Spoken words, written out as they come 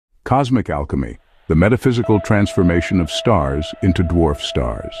Cosmic alchemy, the metaphysical transformation of stars into dwarf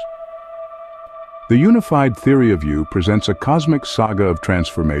stars. The unified theory of you presents a cosmic saga of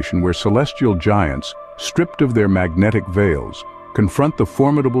transformation where celestial giants, stripped of their magnetic veils, confront the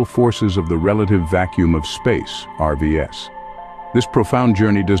formidable forces of the relative vacuum of space, RVS. This profound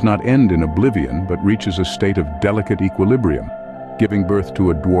journey does not end in oblivion, but reaches a state of delicate equilibrium, giving birth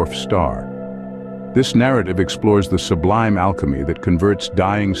to a dwarf star. This narrative explores the sublime alchemy that converts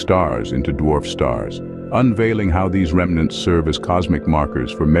dying stars into dwarf stars, unveiling how these remnants serve as cosmic markers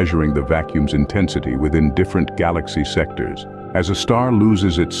for measuring the vacuum's intensity within different galaxy sectors. As a star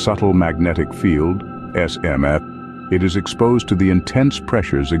loses its subtle magnetic field, SMF, it is exposed to the intense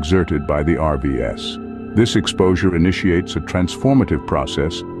pressures exerted by the RVS. This exposure initiates a transformative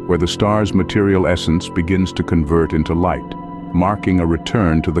process where the star's material essence begins to convert into light, marking a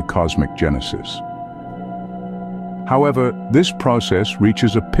return to the cosmic genesis. However, this process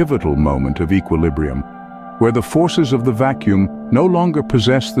reaches a pivotal moment of equilibrium, where the forces of the vacuum no longer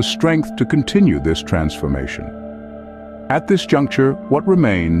possess the strength to continue this transformation. At this juncture, what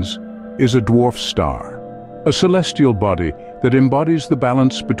remains is a dwarf star, a celestial body that embodies the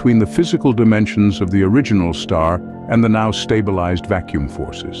balance between the physical dimensions of the original star and the now stabilized vacuum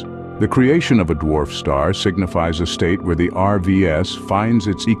forces. The creation of a dwarf star signifies a state where the RVS finds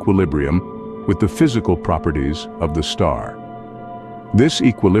its equilibrium with the physical properties of the star. This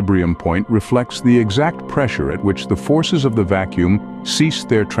equilibrium point reflects the exact pressure at which the forces of the vacuum cease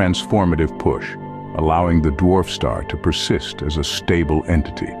their transformative push, allowing the dwarf star to persist as a stable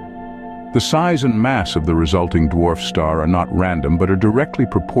entity. The size and mass of the resulting dwarf star are not random but are directly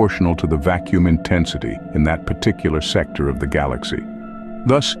proportional to the vacuum intensity in that particular sector of the galaxy.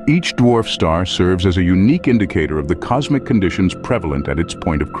 Thus, each dwarf star serves as a unique indicator of the cosmic conditions prevalent at its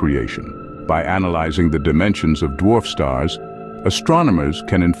point of creation. By analyzing the dimensions of dwarf stars, astronomers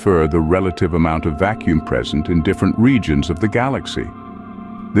can infer the relative amount of vacuum present in different regions of the galaxy.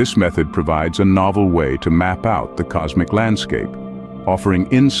 This method provides a novel way to map out the cosmic landscape, offering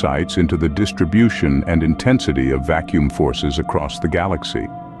insights into the distribution and intensity of vacuum forces across the galaxy.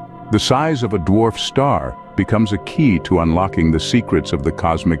 The size of a dwarf star becomes a key to unlocking the secrets of the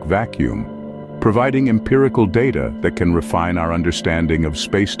cosmic vacuum, providing empirical data that can refine our understanding of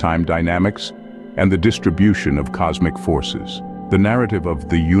space-time dynamics and the distribution of cosmic forces. The narrative of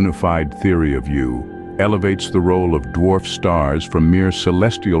the unified theory of you elevates the role of dwarf stars from mere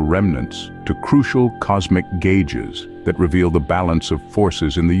celestial remnants to crucial cosmic gauges that reveal the balance of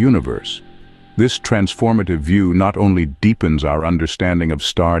forces in the universe. This transformative view not only deepens our understanding of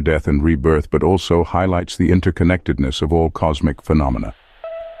star death and rebirth, but also highlights the interconnectedness of all cosmic phenomena.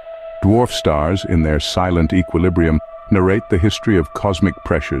 Dwarf stars, in their silent equilibrium, narrate the history of cosmic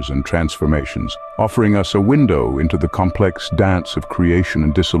pressures and transformations, offering us a window into the complex dance of creation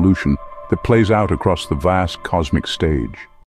and dissolution that plays out across the vast cosmic stage.